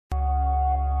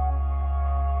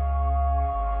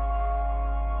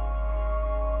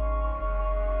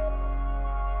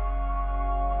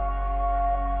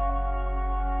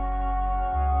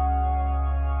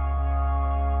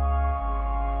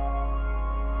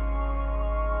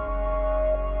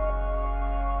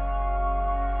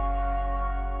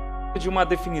De uma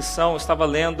definição, eu estava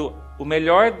lendo O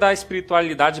Melhor da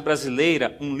Espiritualidade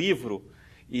Brasileira, um livro,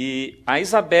 e a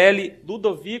Isabelle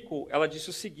Ludovico, ela disse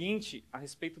o seguinte a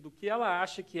respeito do que ela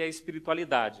acha que é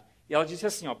espiritualidade. E ela disse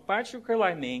assim,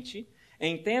 particularmente,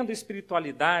 entendo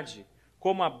espiritualidade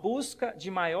como a busca de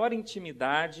maior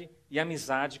intimidade e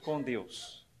amizade com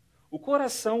Deus. O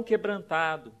coração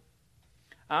quebrantado,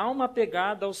 a alma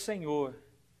pegada ao Senhor,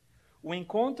 o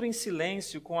encontro em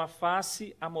silêncio com a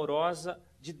face amorosa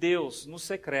de Deus no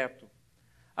secreto,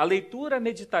 a leitura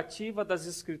meditativa das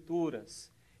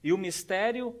Escrituras e o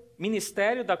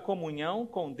ministério da comunhão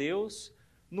com Deus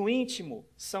no íntimo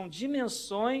são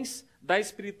dimensões da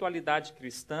espiritualidade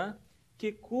cristã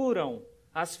que curam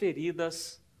as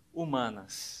feridas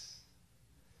humanas.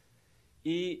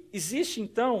 E existe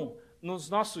então, nos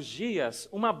nossos dias,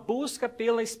 uma busca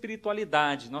pela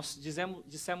espiritualidade. Nós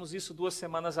dissemos isso 2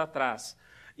 semanas atrás.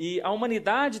 E a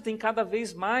humanidade tem cada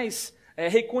vez mais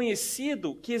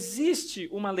reconhecido que existe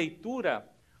uma leitura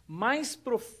mais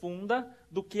profunda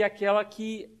do que aquela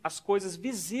que as coisas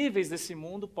visíveis desse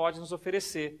mundo podem nos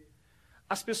oferecer.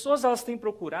 As pessoas elas têm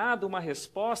procurado uma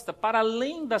resposta para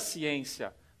além da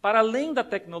ciência, para além da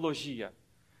tecnologia.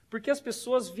 Porque as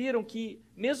pessoas viram que,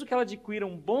 mesmo que ela adquira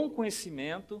um bom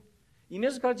conhecimento, e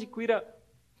mesmo que ela adquira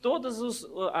todos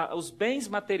os bens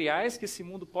materiais que esse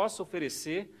mundo possa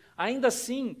oferecer, ainda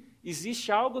assim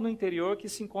existe algo no interior que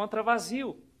se encontra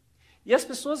vazio. E as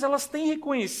pessoas elas têm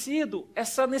reconhecido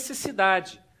essa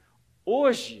necessidade.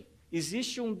 Hoje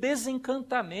existe um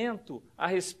desencantamento a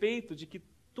respeito de que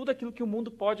tudo aquilo que o mundo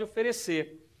pode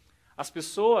oferecer. As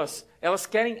pessoas elas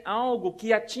querem algo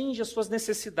que atinja as suas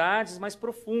necessidades mais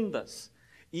profundas.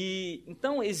 E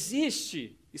então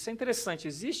existe, isso é interessante,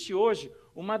 existe hoje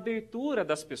uma abertura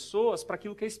das pessoas para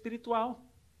aquilo que é espiritual.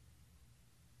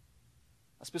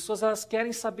 As pessoas elas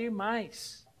querem saber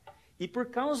mais. E por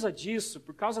causa disso,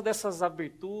 por causa dessas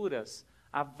aberturas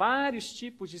a vários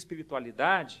tipos de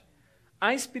espiritualidade,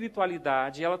 a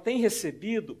espiritualidade ela tem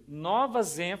recebido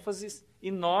novas ênfases e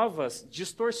novas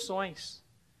distorções.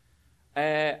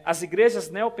 As igrejas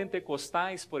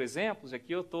neopentecostais, por exemplo,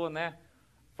 aqui eu estou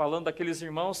falando daqueles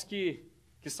irmãos que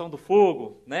são do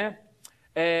fogo,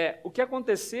 o que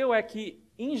aconteceu é que,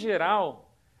 em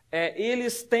geral,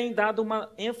 eles têm dado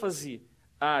uma ênfase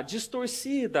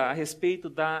distorcida a respeito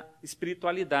da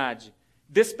espiritualidade,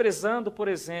 desprezando, por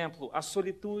exemplo, a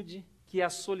solitude, que é a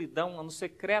solidão no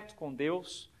secreto com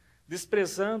Deus,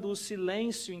 desprezando o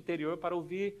silêncio interior para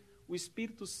ouvir o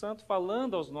Espírito Santo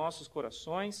falando aos nossos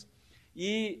corações,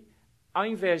 e, ao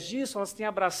invés disso, elas têm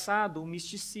abraçado o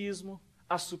misticismo,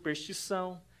 a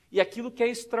superstição, e aquilo que é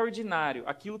extraordinário,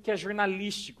 aquilo que é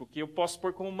jornalístico, que eu posso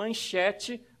pôr como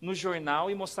manchete no jornal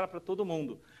e mostrar para todo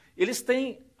mundo. Eles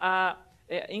têm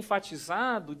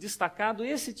enfatizado, destacado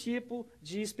esse tipo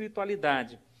de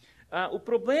espiritualidade. O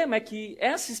problema é que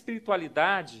essa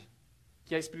espiritualidade,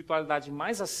 que é a espiritualidade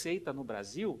mais aceita no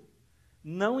Brasil,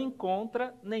 não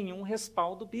encontra nenhum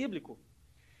respaldo bíblico.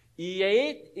 E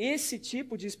é esse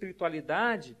tipo de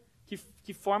espiritualidade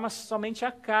que forma somente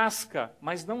a casca,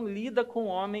 mas não lida com o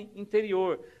homem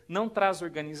interior, não traz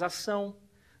organização,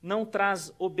 não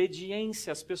traz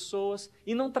obediência às pessoas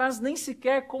e não traz nem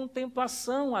sequer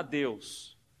contemplação a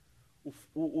Deus.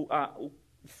 O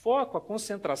foco, a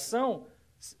concentração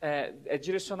é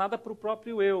direcionada para o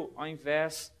próprio eu, ao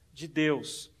invés de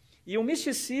Deus. E o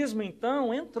misticismo,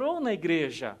 então, entrou na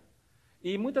igreja.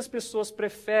 E muitas pessoas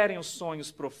preferem os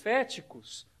sonhos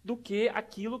proféticos do que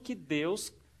aquilo que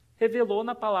Deus revelou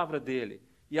na palavra dele.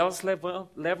 E elas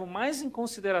levam mais em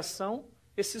consideração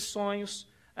esses sonhos.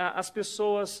 As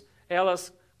pessoas,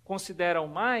 elas consideram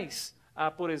mais,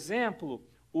 por exemplo,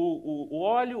 o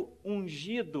óleo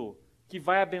ungido que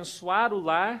vai abençoar o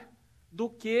lar do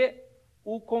que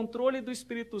o controle do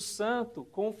Espírito Santo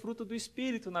com o fruto do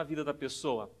Espírito na vida da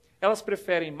pessoa. Elas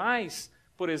preferem mais,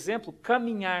 por exemplo,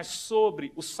 caminhar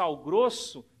sobre o sal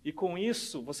grosso e com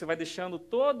isso você vai deixando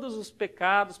todos os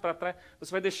pecados para trás,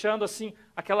 você vai deixando assim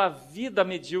aquela vida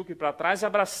medíocre para trás e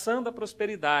abraçando a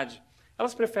prosperidade.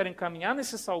 Elas preferem caminhar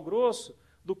nesse sal grosso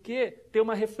do que ter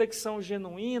uma reflexão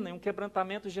genuína e um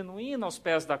quebrantamento genuíno aos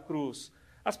pés da cruz.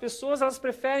 As pessoas elas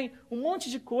preferem um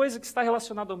monte de coisa que está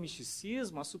relacionada ao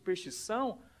misticismo, à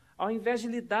superstição, ao invés de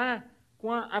lidar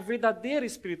com a verdadeira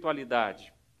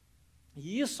espiritualidade.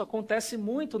 E isso acontece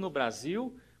muito no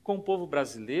Brasil, com o povo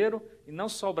brasileiro, e não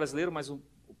só o brasileiro, mas o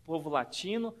povo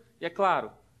latino. E é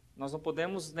claro, nós não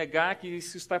podemos negar que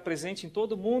isso está presente em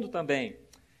todo o mundo também.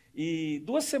 E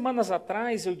 2 semanas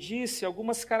atrás eu disse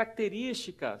algumas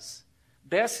características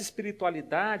dessa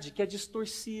espiritualidade que é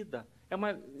distorcida. É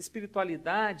uma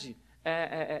espiritualidade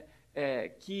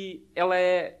que ela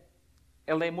é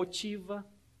emotiva,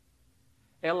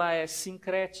 ela é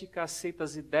sincrética, aceita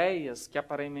as ideias que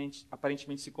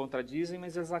aparentemente se contradizem,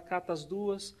 mas ela acata as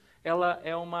duas. Ela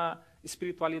é uma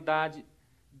espiritualidade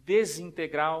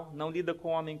desintegral, não lida com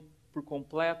o homem por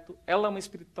completo. Ela é uma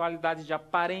espiritualidade de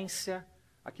aparência.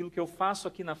 Aquilo que eu faço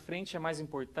aqui na frente é mais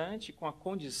importante, com a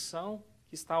condição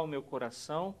que está o meu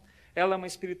coração. Ela é uma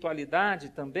espiritualidade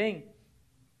também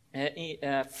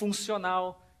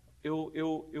funcional.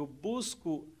 Eu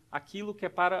busco aquilo que é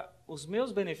para os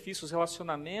meus benefícios. Os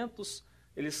relacionamentos,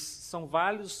 eles são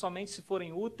válidos somente se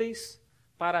forem úteis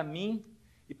para mim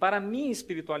e para a minha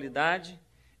espiritualidade.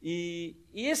 E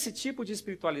esse tipo de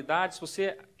espiritualidade, se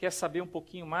você quer saber um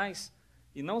pouquinho mais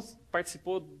e não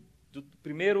participou do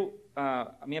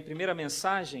a minha primeira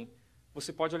mensagem,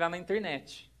 você pode olhar na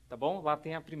internet, tá bom? Lá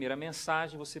tem a primeira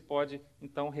mensagem, você pode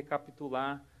então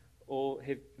recapitular ou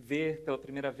rever pela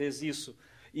primeira vez isso.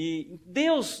 E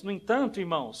Deus, no entanto,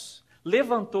 irmãos,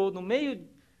 levantou no meio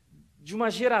de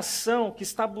uma geração que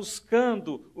está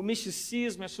buscando o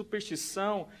misticismo, a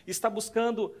superstição, está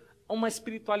buscando uma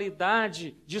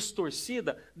espiritualidade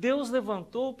distorcida. Deus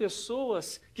levantou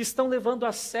pessoas que estão levando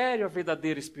a sério a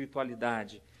verdadeira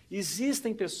espiritualidade.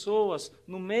 Existem pessoas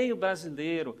no meio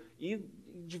brasileiro e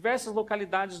em diversas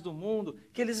localidades do mundo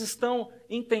que eles estão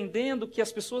entendendo que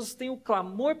as pessoas têm o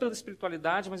clamor pela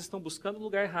espiritualidade, mas estão buscando o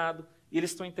lugar errado. E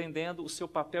eles estão entendendo o seu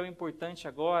papel importante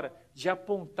agora de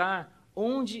apontar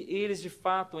onde eles de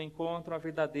fato encontram a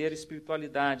verdadeira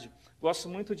espiritualidade. Gosto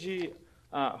muito de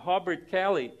Robert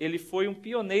Kelly. Ele foi um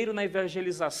pioneiro na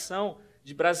evangelização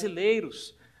de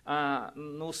brasileiros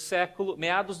no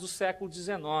meados do século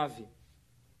XIX.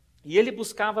 E ele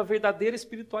buscava a verdadeira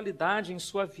espiritualidade em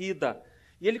sua vida.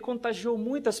 E ele contagiou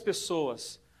muitas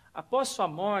pessoas. Após sua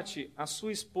morte, a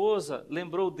sua esposa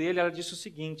lembrou dele, ela disse o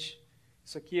seguinte,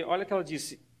 isso aqui, olha o que ela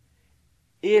disse: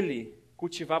 ele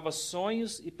cultivava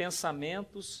sonhos e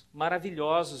pensamentos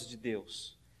maravilhosos de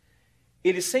Deus.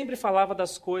 Ele sempre falava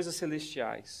das coisas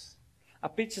celestiais. A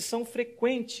petição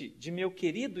frequente de meu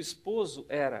querido esposo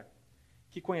era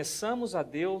que conheçamos a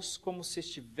Deus como se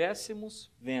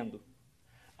estivéssemos vendo.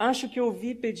 Acho que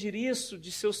ouvi pedir isso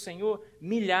de seu Senhor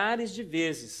milhares de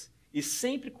vezes, e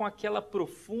sempre com aquela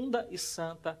profunda e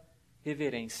santa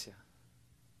reverência.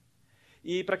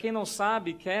 E para quem não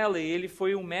sabe, Kelly, ele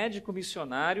foi um médico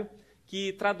missionário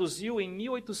que traduziu em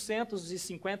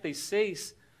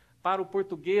 1856 para o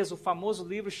português o famoso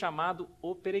livro chamado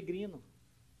O Peregrino,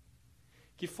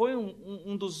 que foi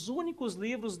um dos únicos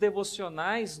livros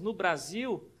devocionais no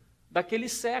Brasil daquele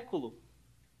século.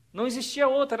 Não existia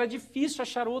outro, era difícil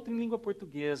achar outro em língua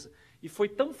portuguesa. E foi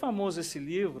tão famoso esse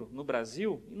livro no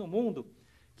Brasil e no mundo,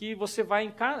 que você vai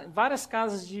em várias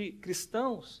casas de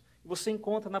cristãos e você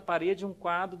encontra na parede um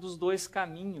quadro dos dois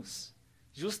caminhos,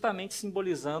 justamente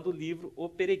simbolizando o livro O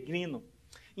Peregrino.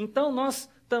 Então nós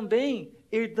também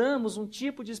herdamos um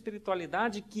tipo de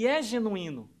espiritualidade que é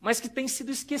genuíno, mas que tem sido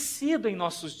esquecido em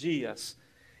nossos dias.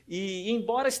 E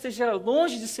embora esteja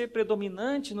longe de ser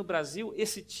predominante no Brasil,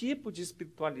 esse tipo de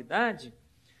espiritualidade,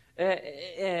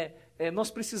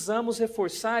 nós precisamos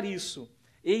reforçar isso.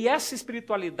 E essa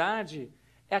espiritualidade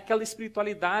é aquela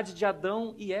espiritualidade de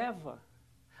Adão e Eva.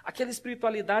 Aquela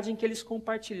espiritualidade em que eles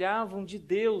compartilhavam de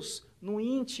Deus no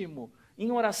íntimo,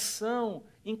 em oração,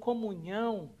 em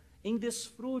comunhão, em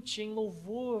desfrute, em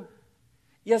louvor.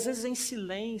 E às vezes em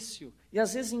silêncio, e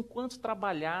às vezes enquanto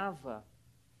trabalhava.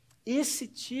 Esse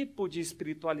tipo de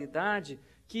espiritualidade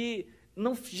que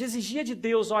não exigia de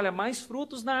Deus, olha, mais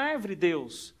frutos na árvore,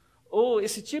 Deus. Ou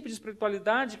esse tipo de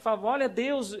espiritualidade que falava, olha,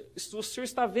 Deus, o Senhor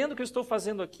está vendo o que eu estou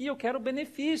fazendo aqui, eu quero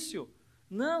benefício.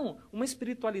 Não, uma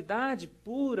espiritualidade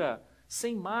pura,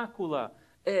 sem mácula,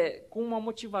 com uma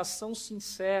motivação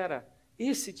sincera.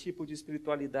 Esse tipo de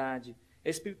espiritualidade é a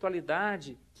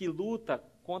espiritualidade que luta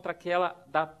contra aquela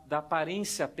da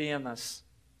aparência apenas,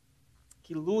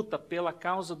 que luta pela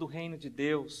causa do reino de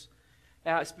Deus.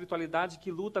 É a espiritualidade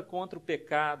que luta contra o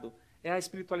pecado. É a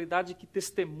espiritualidade que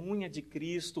testemunha de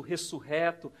Cristo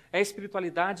ressurreto. É a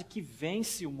espiritualidade que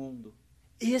vence o mundo.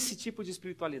 Esse tipo de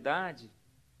espiritualidade,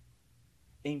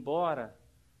 embora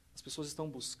as pessoas estão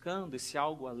buscando esse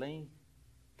algo além,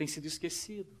 tem sido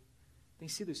esquecido. Tem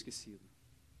sido esquecido.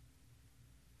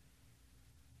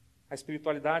 A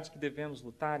espiritualidade que devemos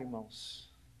lutar,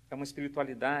 irmãos, é uma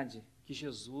espiritualidade que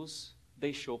Jesus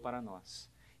deixou para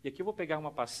nós. E aqui eu vou pegar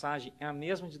uma passagem, é a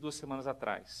mesma de 2 semanas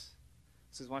atrás.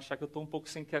 Vocês vão achar que eu estou um pouco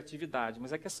sem criatividade,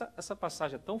 mas é que essa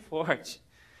passagem é tão forte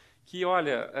que,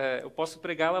 olha, eu posso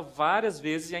pregá-la várias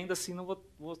vezes e ainda assim não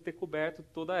vou ter coberto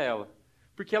toda ela.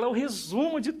 Porque ela é o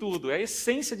resumo de tudo, é a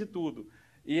essência de tudo.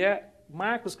 E é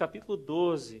Marcos capítulo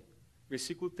 12,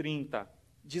 versículo 30.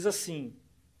 Diz assim: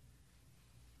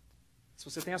 Se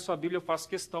você tem a sua Bíblia, eu faço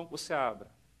questão que você abra.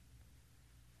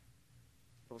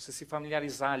 Para você se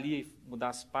familiarizar ali, mudar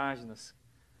as páginas,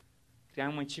 criar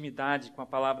uma intimidade com a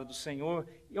palavra do Senhor.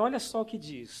 E olha só o que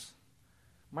diz.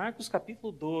 Marcos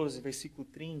capítulo 12, versículo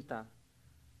 30,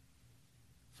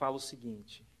 fala o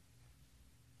seguinte.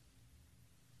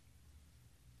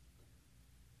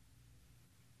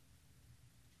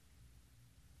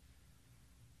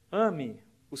 Ame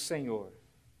o Senhor,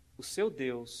 o seu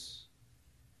Deus,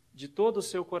 de todo o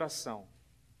seu coração,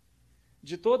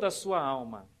 de toda a sua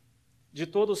alma, de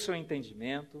todo o seu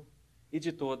entendimento e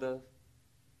de todas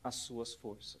as suas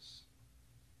forças.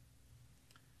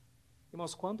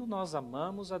 Irmãos, quando nós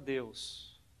amamos a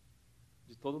Deus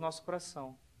de todo o nosso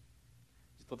coração,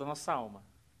 de toda a nossa alma,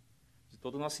 de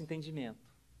todo o nosso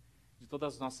entendimento, de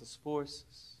todas as nossas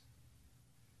forças,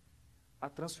 a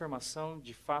transformação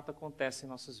de fato acontece em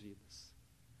nossas vidas.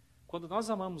 Quando nós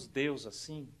amamos Deus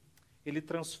assim, Ele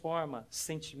transforma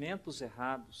sentimentos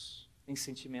errados em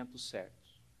sentimentos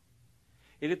certos.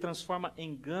 Ele transforma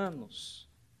enganos,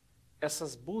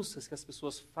 essas buscas que as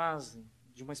pessoas fazem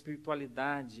de uma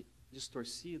espiritualidade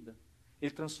distorcida, Ele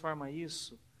transforma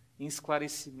isso em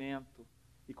esclarecimento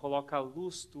e coloca à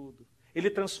luz tudo.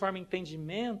 Ele transforma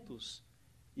entendimentos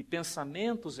e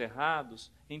pensamentos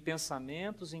errados em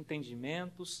pensamentos e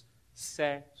entendimentos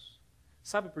certos.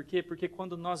 Sabe por quê? Porque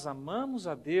quando nós amamos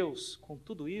a Deus com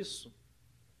tudo isso,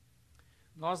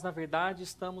 nós, na verdade,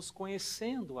 estamos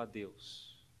conhecendo a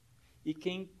Deus. E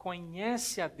quem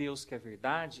conhece a Deus que é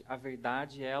a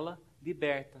verdade, ela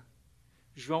liberta.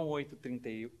 João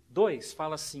 8,32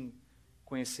 fala assim,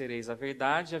 conhecereis a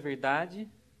verdade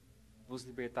vos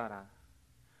libertará.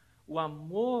 O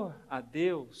amor a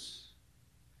Deus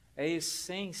é a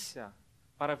essência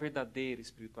para a verdadeira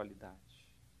espiritualidade.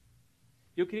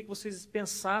 Eu queria que vocês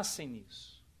pensassem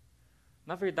nisso.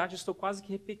 Na verdade, eu estou quase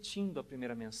que repetindo a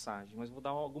primeira mensagem, mas vou dar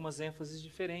algumas ênfases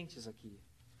diferentes aqui.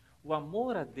 O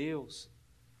amor a Deus,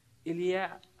 ele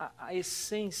é a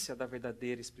essência da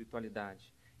verdadeira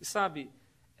espiritualidade. E sabe,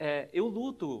 eu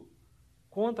luto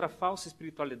contra a falsa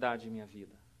espiritualidade em minha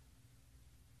vida.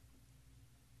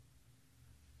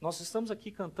 Nós estamos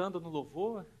aqui cantando no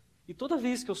louvor, e toda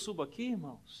vez que eu subo aqui,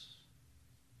 irmãos,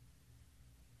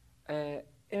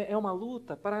 é uma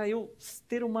luta para eu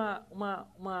ter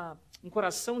um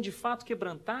coração de fato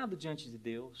quebrantado diante de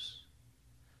Deus,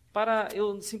 para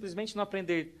eu simplesmente não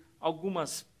aprender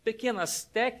algumas pequenas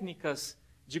técnicas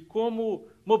de como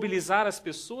mobilizar as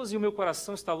pessoas e o meu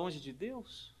coração está longe de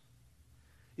Deus.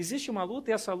 Existe uma luta,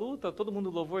 e essa luta, todo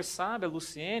mundo do louvor sabe, a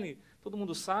Luciene, todo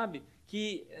mundo sabe,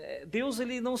 que Deus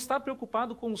ele não está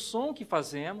preocupado com o som que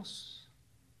fazemos,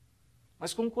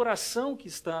 mas com o coração que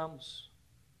estamos.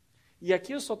 E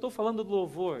aqui eu só estou falando do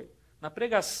louvor, na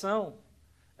pregação,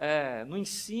 no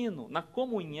ensino, na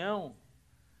comunhão,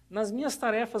 nas minhas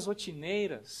tarefas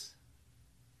rotineiras.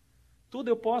 Tudo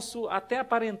eu posso até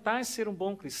aparentar ser um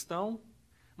bom cristão,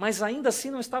 mas ainda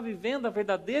assim não está vivendo a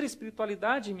verdadeira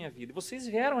espiritualidade em minha vida. Vocês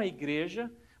vieram à igreja,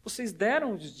 vocês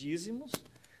deram os dízimos,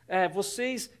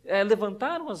 vocês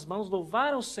levantaram as mãos,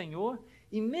 louvaram o Senhor,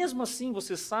 e mesmo assim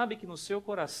você sabe que no seu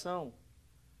coração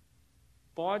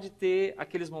pode ter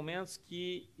aqueles momentos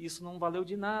que isso não valeu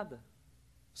de nada.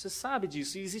 Você sabe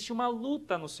disso, e existe uma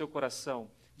luta no seu coração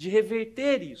de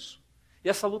reverter isso. E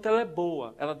essa luta ela é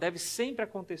boa, ela deve sempre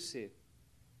acontecer.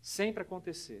 Sempre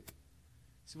acontecer.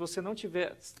 Se você não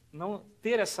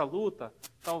ter essa luta,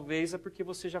 talvez é porque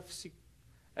você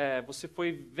você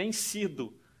foi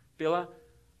vencido pela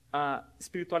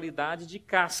espiritualidade de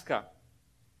casca.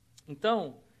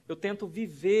 Então, eu tento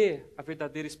viver a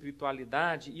verdadeira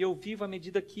espiritualidade e eu vivo à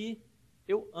medida que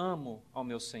eu amo ao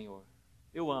meu Senhor.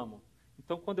 Eu amo.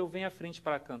 Então, quando eu venho à frente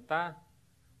para cantar,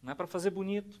 não é para fazer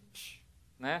bonito,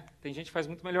 né? Tem gente que faz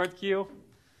muito melhor do que eu.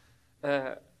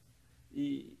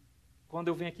 E quando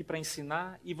eu venho aqui para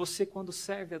ensinar, e você quando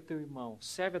serve a teu irmão,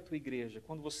 serve a tua igreja,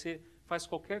 quando você faz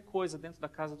qualquer coisa dentro da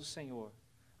casa do Senhor,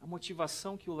 a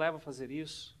motivação que o leva a fazer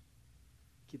isso,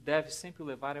 que deve sempre o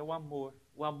levar é o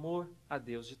amor a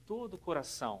Deus, de todo o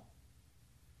coração,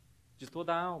 de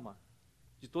toda a alma,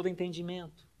 de todo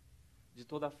entendimento, de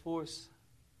toda a força.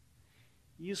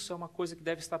 Isso é uma coisa que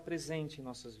deve estar presente em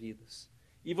nossas vidas.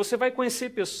 E você vai conhecer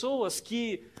pessoas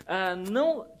que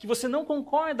você não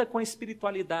concorda com a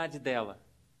espiritualidade dela.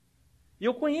 E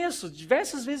eu conheço,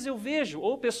 diversas vezes eu vejo,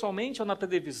 ou pessoalmente ou na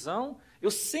televisão,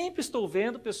 eu sempre estou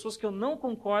vendo pessoas que eu não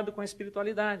concordo com a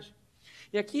espiritualidade.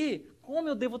 E aqui, como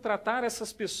eu devo tratar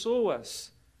essas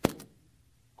pessoas?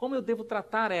 Como eu devo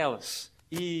tratar elas?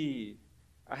 E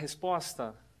a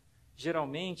resposta,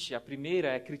 geralmente, a primeira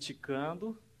é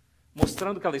criticando,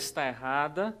 mostrando que ela está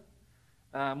errada,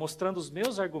 mostrando os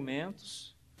meus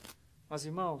argumentos, Mas,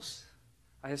 irmãos,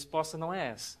 a resposta não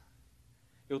é essa.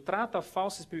 Eu trato a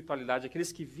falsa espiritualidade,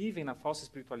 aqueles que vivem na falsa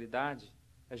espiritualidade,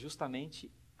 é justamente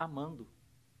amando.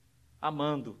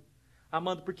 Amando.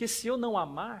 Amando, porque se eu não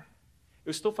amar,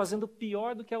 eu estou fazendo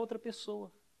pior do que a outra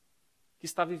pessoa que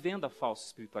está vivendo a falsa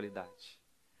espiritualidade.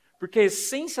 Porque a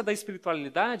essência da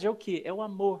espiritualidade é o quê? É o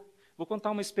amor. Vou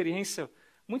contar uma experiência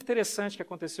muito interessante que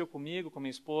aconteceu comigo, com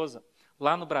minha esposa,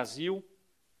 lá no Brasil.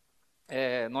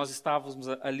 Nós estávamos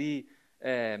ali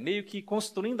meio que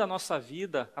construindo a nossa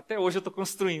vida. Até hoje eu estou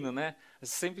construindo, né?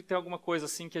 Sempre tem alguma coisa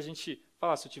assim que a gente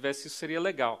fala, se eu tivesse isso seria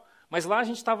legal. Mas lá a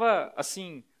gente estava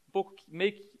assim, um pouco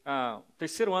meio que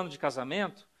terceiro ano de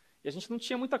casamento, e a gente não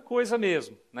tinha muita coisa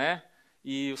mesmo, né?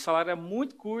 E o salário era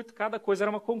muito curto, cada coisa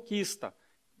era uma conquista.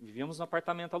 Vivíamos num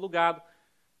apartamento alugado.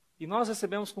 E nós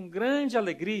recebemos com grande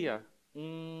alegria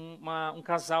um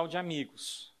casal de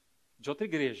amigos, de outra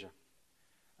igreja.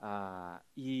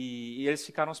 E eles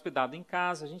ficaram hospedados em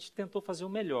casa, a gente tentou fazer o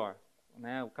melhor.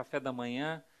 Né? O café da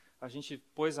manhã, a gente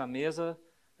pôs à mesa,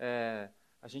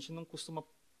 a gente não costuma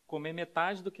comer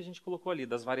metade do que a gente colocou ali,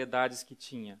 das variedades que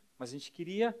tinha. Mas a gente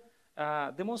queria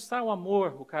demonstrar o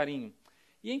amor, o carinho.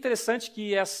 E é interessante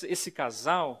que esse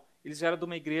casal, eles eram de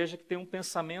uma igreja que tem um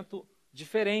pensamento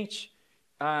diferente.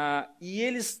 E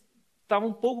eles estavam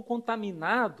um pouco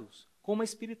contaminados com uma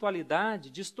espiritualidade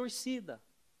distorcida.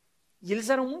 E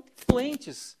eles eram muito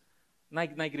influentes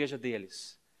na igreja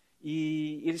deles.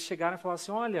 E eles chegaram e falaram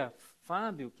assim, olha,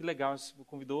 Fábio, que legal, você me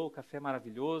convidou, o café é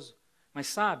maravilhoso, mas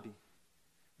sabe,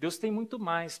 Deus tem muito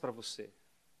mais para você.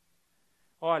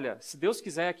 Olha, se Deus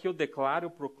quiser aqui eu declaro,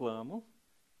 eu proclamo,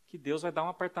 que Deus vai dar um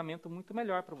apartamento muito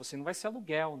melhor para você, não vai ser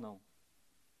aluguel, não.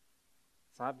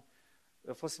 Sabe?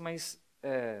 Eu falei assim, mas,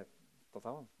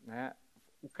 né,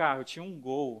 o carro, eu tinha um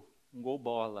Gol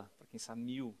bola, para quem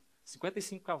sabe,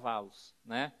 55 cavalos,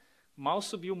 né? Mal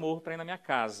subi o morro para ir na minha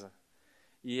casa.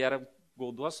 E era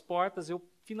Gol 2 portas, eu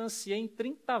financiei em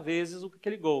 30 vezes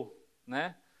aquele Gol,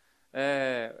 né?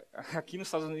 Aqui nos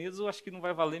Estados Unidos eu acho que não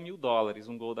vai valer $1.000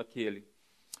 um Gol daquele.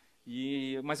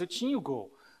 Mas eu tinha o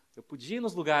Gol, eu podia ir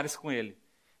nos lugares com ele.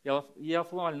 E ela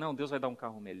falou, olha, não, Deus vai dar um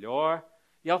carro melhor.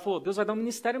 E ela falou, Deus vai dar um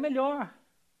ministério melhor.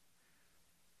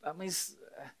 Mas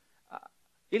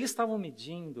eles estavam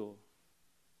medindo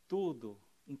tudo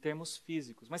em termos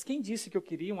físicos. Mas quem disse que eu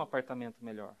queria um apartamento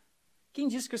melhor? Quem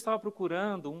disse que eu estava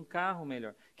procurando um carro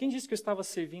melhor? Quem disse que eu estava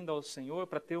servindo ao Senhor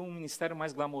para ter um ministério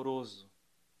mais glamouroso?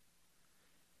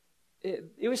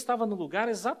 Eu estava no lugar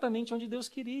exatamente onde Deus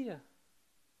queria.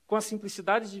 Com a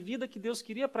simplicidade de vida que Deus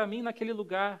queria para mim naquele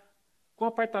lugar. Com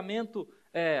apartamento,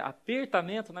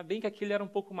 apertamento, né? Bem que aquele era um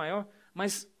pouco maior,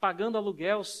 mas pagando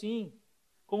aluguel, sim.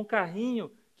 Com um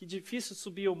carrinho que difícil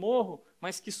subir o morro,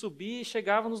 mas que subia e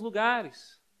chegava nos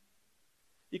lugares.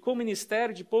 E com o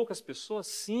ministério de poucas pessoas,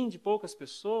 sim, de poucas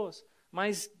pessoas,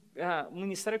 mas um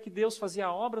ministério que Deus fazia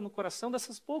a obra no coração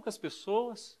dessas poucas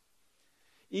pessoas.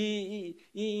 E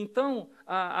então,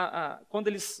 quando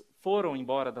eles foram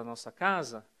embora da nossa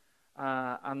casa,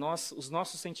 os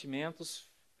nossos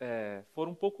sentimentos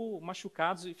foram um pouco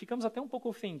machucados e ficamos até um pouco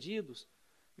ofendidos.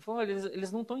 E falou, olha,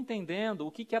 eles não estão entendendo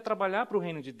o que é trabalhar para o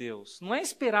reino de Deus. Não é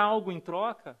esperar algo em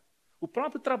troca. O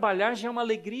próprio trabalhar já é uma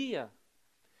alegria.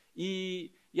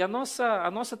 E a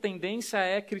nossa tendência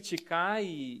é criticar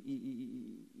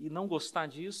e não gostar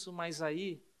disso, mas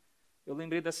aí eu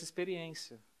lembrei dessa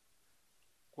experiência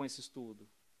com esse estudo.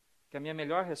 Que a minha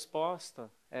melhor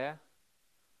resposta é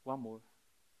o amor.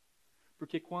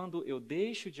 Porque quando eu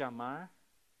deixo de amar,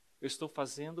 eu estou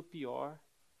fazendo pior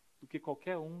do que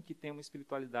qualquer um que tem uma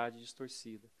espiritualidade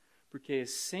distorcida. Porque a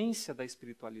essência da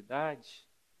espiritualidade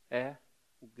é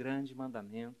o grande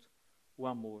mandamento, o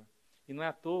amor. E não é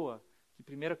à toa que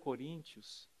 1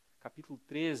 Coríntios, capítulo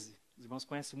 13, os irmãos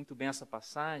conhecem muito bem essa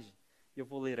passagem, e eu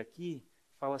vou ler aqui,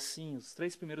 fala assim, os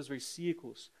 3 primeiros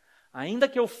versículos, ainda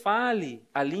que eu fale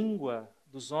a língua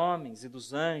dos homens e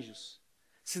dos anjos,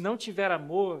 se não tiver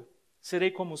amor,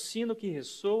 serei como o sino que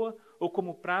ressoa ou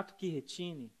como o prato que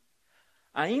retine.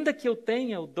 Ainda que eu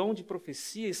tenha o dom de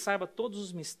profecia e saiba todos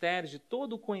os mistérios de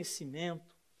todo o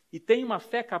conhecimento, e tenha uma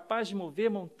fé capaz de mover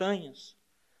montanhas,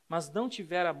 mas não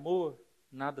tiver amor,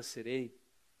 nada serei.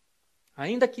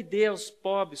 Ainda que dê aos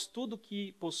pobres tudo o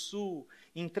que possuo,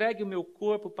 entregue o meu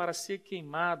corpo para ser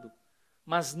queimado,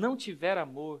 mas não tiver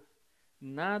amor,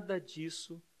 nada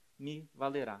disso me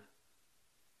valerá.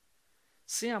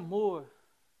 Sem amor,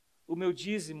 o meu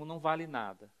dízimo não vale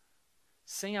nada.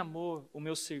 Sem amor, o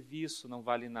meu serviço não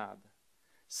vale nada.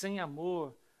 Sem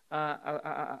amor,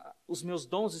 os meus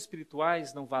dons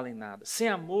espirituais não valem nada. Sem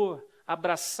amor,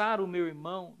 abraçar o meu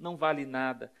irmão não vale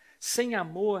nada. Sem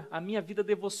amor, a minha vida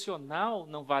devocional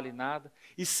não vale nada.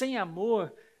 E sem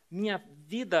amor, minha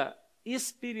vida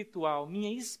espiritual,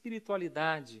 minha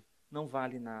espiritualidade não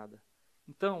vale nada.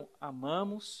 Então,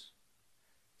 amamos,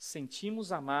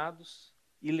 sentimos amados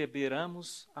e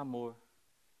liberamos amor.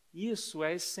 Isso é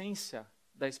a essência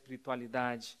da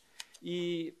espiritualidade.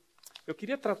 E eu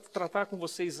queria tratar com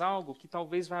vocês algo que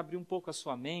talvez vai abrir um pouco a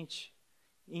sua mente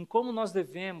em como nós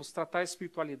devemos tratar a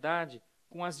espiritualidade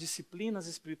com as disciplinas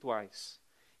espirituais.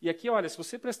 E aqui, olha, se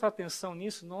você prestar atenção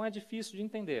nisso, não é difícil de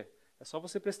entender. É só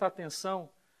você prestar atenção,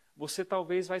 você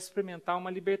talvez vai experimentar uma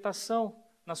libertação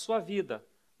na sua vida.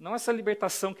 Não essa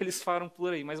libertação que eles falam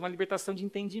por aí, mas uma libertação de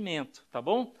entendimento, tá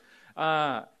bom?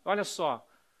 Olha só,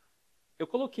 eu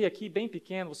coloquei aqui bem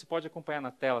pequeno, você pode acompanhar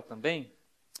na tela também,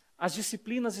 as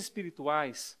disciplinas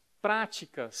espirituais,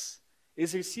 práticas,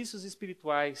 exercícios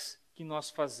espirituais que nós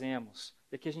fazemos.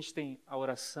 E aqui a gente tem a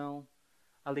oração,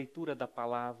 a leitura da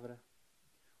palavra,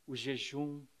 o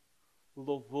jejum, o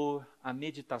louvor, a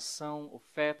meditação,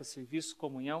 oferta, serviço,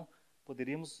 comunhão,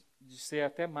 poderíamos dizer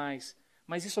até mais.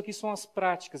 Mas isso aqui são as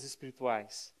práticas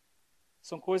espirituais.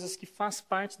 São coisas que fazem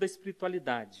parte da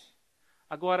espiritualidade.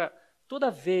 Agora,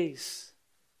 toda vez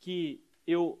que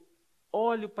eu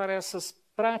olho para essas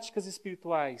práticas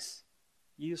espirituais,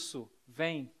 isso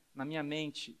vem na minha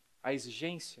mente a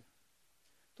exigência.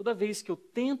 Toda vez que eu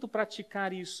tento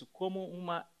praticar isso como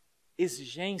uma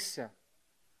exigência,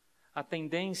 a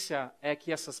tendência é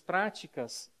que essas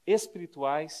práticas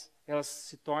espirituais, elas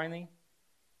se tornem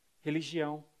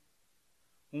religião,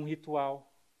 um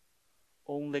ritual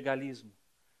ou um legalismo.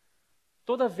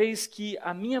 Toda vez que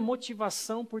a minha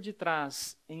motivação por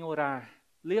detrás em orar,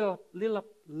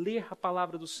 ler a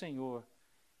palavra do Senhor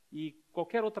e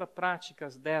qualquer outra prática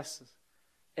dessas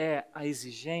é a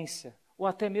exigência ou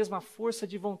até mesmo a força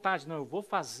de vontade. Não, eu vou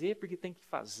fazer porque tem que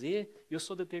fazer, eu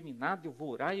sou determinado, eu vou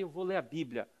orar e eu vou ler a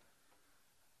Bíblia.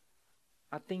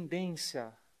 A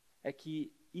tendência é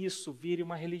que isso vire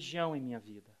uma religião em minha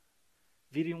vida,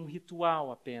 vire um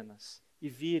ritual apenas e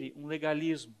vire um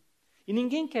legalismo. E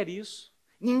ninguém quer isso.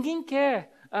 Ninguém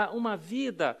quer uma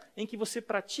vida em que você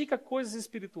pratica coisas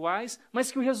espirituais,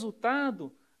 mas que o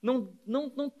resultado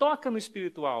não toca no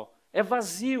espiritual. É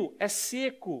vazio, é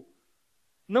seco,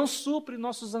 não supre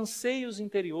nossos anseios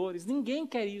interiores. Ninguém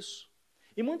quer isso.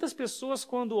 E muitas pessoas,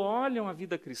 quando olham a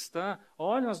vida cristã,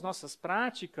 olham as nossas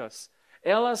práticas,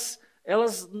 elas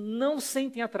não se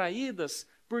sentem atraídas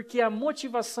porque a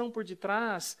motivação por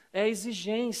detrás é a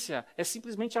exigência, é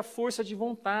simplesmente a força de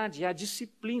vontade, é a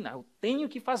disciplina, eu tenho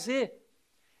que fazer.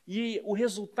 E o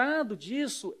resultado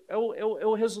disso é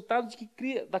o resultado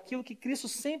daquilo que Cristo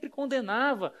sempre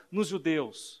condenava nos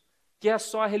judeus, que é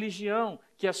só a religião,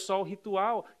 que é só o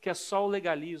ritual, que é só o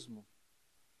legalismo.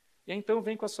 E aí, então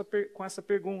vem com essa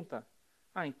pergunta,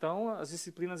 então as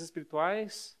disciplinas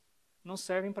espirituais não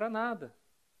servem para nada.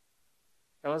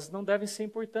 Elas não devem ser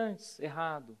importantes.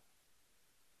 Errado.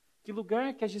 Que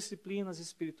lugar que as disciplinas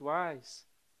espirituais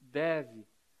devem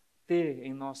ter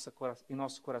em nosso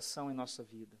coração, em nossa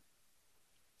vida?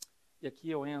 E aqui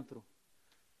eu entro.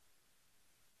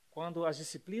 Quando as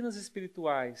disciplinas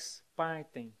espirituais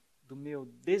partem do meu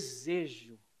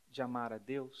desejo de amar a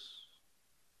Deus,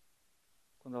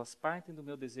 quando elas partem do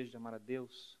meu desejo de amar a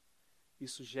Deus,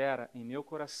 isso gera em meu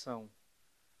coração,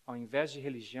 ao invés de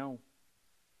religião,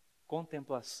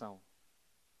 contemplação.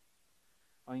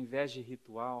 Ao invés de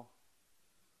ritual,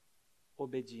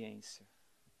 obediência.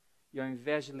 E ao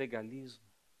invés de legalismo,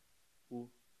 o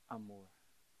amor.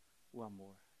 O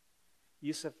amor.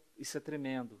 Isso é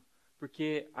tremendo,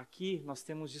 porque aqui nós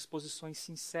temos disposições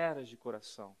sinceras de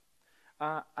coração.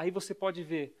 Aí você pode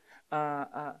ver,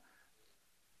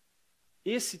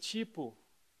 esse tipo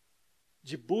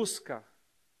de busca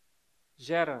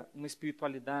gera uma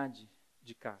espiritualidade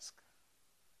de casca.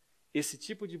 Esse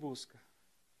tipo de busca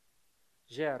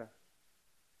gera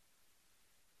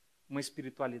uma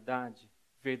espiritualidade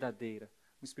verdadeira.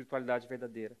 Uma espiritualidade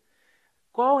verdadeira.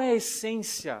 Qual é a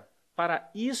essência para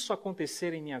isso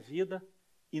acontecer em minha vida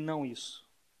e não isso?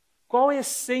 Qual é a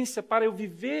essência para eu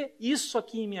viver isso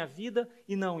aqui em minha vida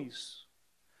e não isso?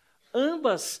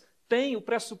 Ambas têm o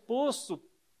pressuposto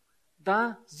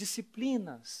das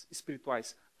disciplinas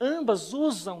espirituais. Ambas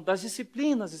usam das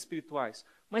disciplinas espirituais.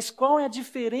 Mas qual é a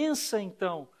diferença,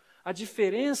 então? A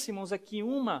diferença, irmãos, é que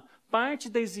uma parte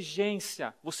da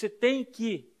exigência, você tem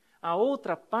que, a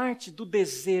outra parte do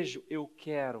desejo, eu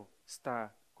quero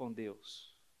estar com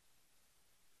Deus.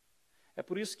 É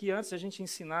por isso que antes de a gente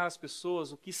ensinar as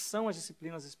pessoas o que são as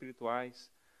disciplinas espirituais,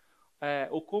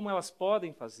 ou como elas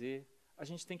podem fazer, a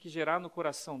gente tem que gerar no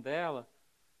coração dela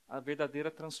a verdadeira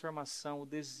transformação, o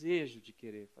desejo de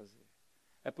querer fazer.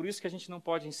 É por isso que a gente não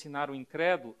pode ensinar o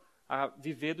incrédulo a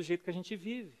viver do jeito que a gente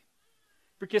vive.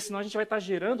 Porque senão a gente vai estar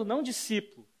gerando não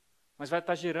discípulo, mas vai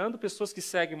estar gerando pessoas que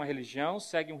seguem uma religião,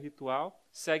 seguem um ritual,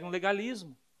 seguem um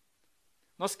legalismo.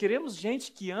 Nós queremos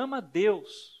gente que ama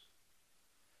Deus.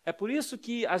 É por isso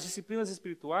que as disciplinas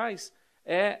espirituais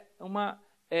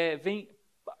vem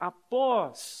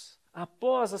após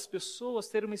as pessoas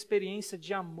terem uma experiência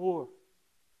de amor,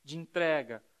 de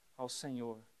entrega ao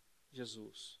Senhor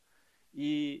Jesus.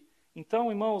 E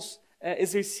então, irmãos,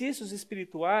 exercícios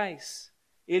espirituais,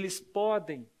 eles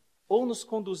podem ou nos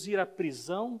conduzir à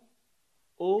prisão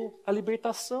ou à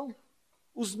libertação.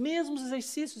 Os mesmos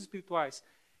exercícios espirituais.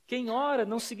 Quem ora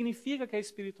não significa que é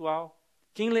espiritual.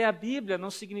 Quem lê a Bíblia não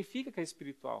significa que é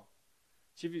espiritual.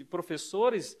 Tive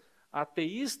professores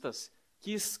ateístas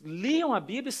que liam a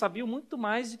Bíblia e sabiam muito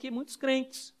mais do que muitos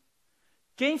crentes.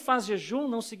 Quem faz jejum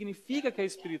não significa que é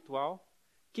espiritual.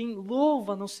 Quem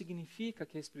louva não significa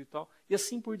que é espiritual. E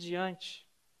assim por diante.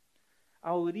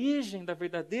 A origem da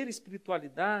verdadeira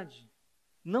espiritualidade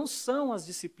não são as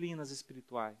disciplinas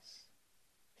espirituais.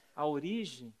 A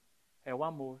origem é o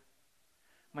amor.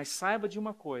 Mas saiba de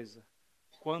uma coisa,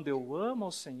 quando eu amo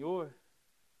ao Senhor,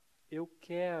 eu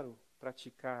quero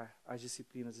praticar as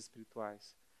disciplinas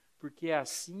espirituais, porque é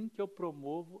assim que eu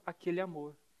promovo aquele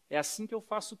amor. É assim que eu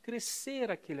faço crescer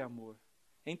aquele amor.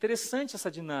 É interessante essa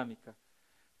dinâmica.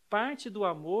 Parte do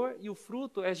amor e o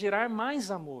fruto é gerar mais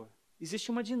amor.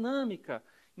 Existe uma dinâmica.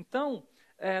 Então,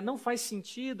 não faz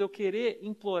sentido eu querer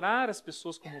implorar as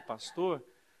pessoas como pastor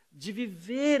de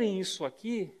viverem isso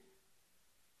aqui,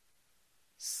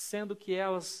 sendo que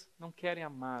elas não querem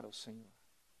amar ao Senhor.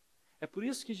 É por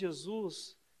isso que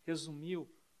Jesus resumiu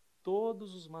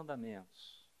todos os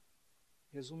mandamentos.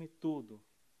 Resume tudo.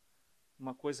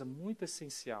 Uma coisa muito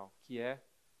essencial, que é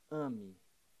ame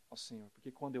ao Senhor. Porque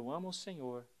quando eu amo ao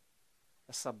Senhor,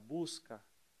 essa busca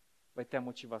vai ter a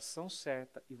motivação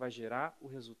certa e vai gerar o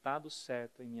resultado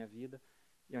certo em minha vida.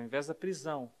 E ao invés da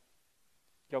prisão,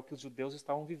 que é o que os judeus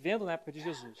estavam vivendo na época de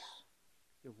Jesus,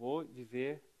 eu vou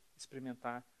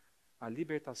experimentar a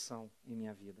libertação em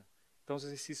minha vida. Então, os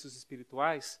exercícios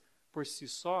espirituais, por si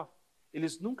só,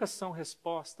 eles nunca são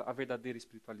resposta à verdadeira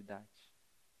espiritualidade.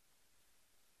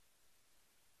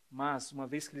 Mas, uma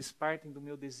vez que eles partem do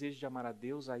meu desejo de amar a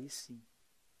Deus, aí sim,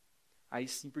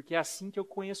 porque é assim que eu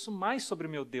conheço mais sobre o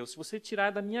meu Deus. Se você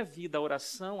tirar da minha vida a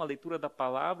oração, a leitura da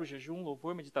palavra, o jejum,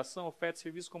 louvor, meditação, oferta,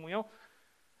 serviço, comunhão,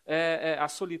 a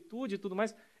solitude e tudo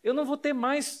mais, eu não vou ter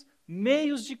mais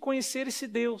meios de conhecer esse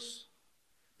Deus.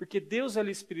 Porque Deus é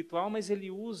espiritual, mas Ele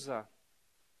usa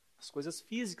as coisas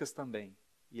físicas também.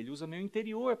 E Ele usa meu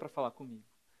interior para falar comigo.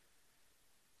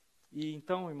 E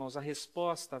então, irmãos, a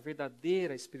resposta à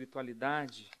verdadeira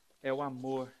espiritualidade é o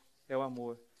amor. É o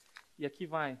amor. E aqui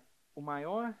vai. O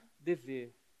maior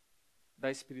dever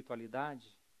da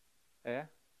espiritualidade é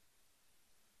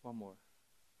o amor.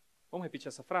 Vamos repetir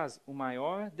essa frase? O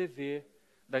maior dever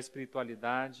da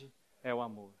espiritualidade é o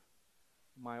amor.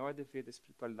 O maior dever da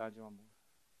espiritualidade é o amor.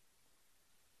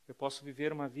 Eu posso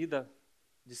viver uma vida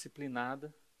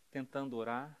disciplinada, tentando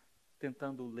orar,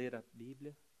 tentando ler a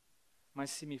Bíblia, mas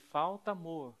se me falta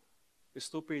amor, eu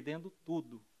estou perdendo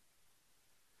tudo.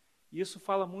 E isso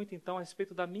fala muito, então, a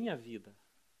respeito da minha vida.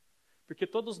 Porque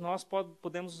todos nós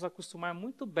podemos nos acostumar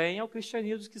muito bem ao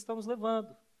cristianismo que estamos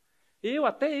levando.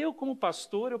 Até eu como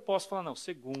pastor, eu posso falar, não,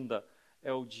 segunda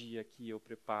é o dia que eu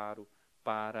preparo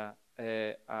para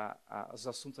os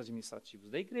assuntos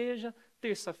administrativos da igreja,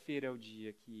 terça-feira é o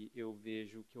dia que eu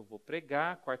vejo que eu vou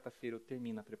pregar, quarta-feira eu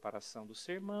termino a preparação do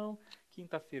sermão,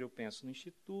 quinta-feira eu penso no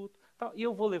instituto, tal, e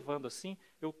eu vou levando assim,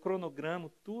 eu cronogramo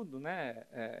tudo,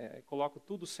 coloco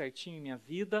tudo certinho em minha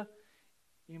vida.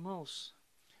 Irmãos,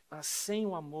 sem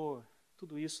o amor,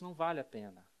 tudo isso não vale a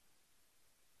pena.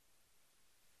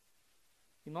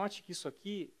 E note que isso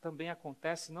aqui também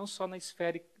acontece não só na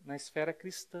esfera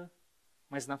cristã,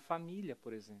 mas na família,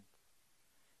 por exemplo.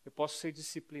 Eu posso ser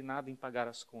disciplinado em pagar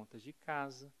as contas de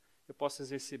casa, eu posso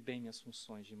exercer bem minhas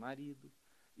funções de marido,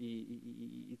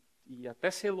 e até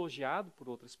ser elogiado por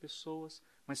outras pessoas,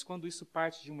 mas quando isso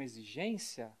parte de uma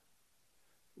exigência,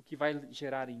 o que vai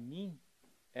gerar em mim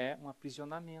é um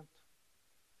aprisionamento.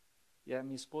 E a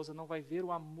minha esposa não vai ver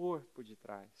o amor por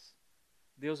detrás.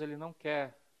 Deus, Ele não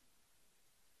quer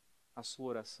a sua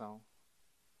oração.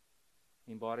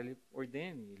 Embora Ele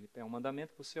ordene, é um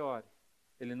mandamento que você ore.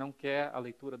 Ele não quer a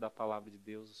leitura da palavra de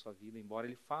Deus na sua vida, embora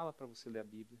Ele fala para você ler a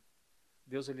Bíblia.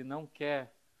 Deus, Ele não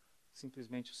quer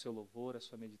simplesmente o seu louvor, a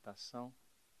sua meditação.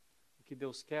 O que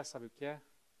Deus quer, sabe o que é?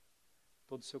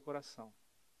 Todo o seu coração,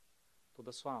 toda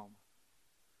a sua alma,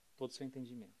 todo o seu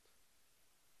entendimento,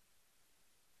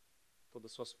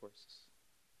 todas as suas forças.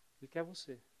 Ele quer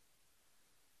você.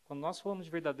 Quando nós falamos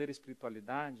de verdadeira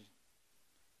espiritualidade,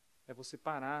 É você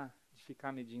parar de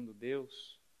ficar medindo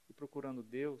Deus e procurando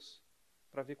Deus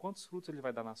para ver quantos frutos Ele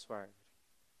vai dar na sua árvore.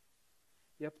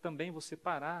 E é também você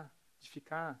parar de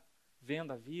ficar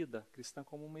vendo a vida cristã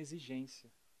como uma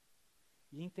exigência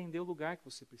e entender o lugar que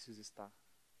você precisa estar,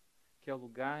 que é o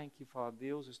lugar em que fala: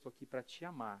 Deus, eu estou aqui para te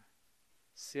amar,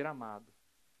 ser amado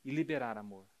e liberar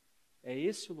amor. É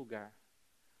esse o lugar.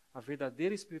 A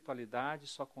verdadeira espiritualidade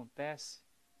só acontece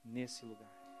nesse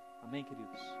lugar. Amém,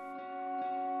 queridos?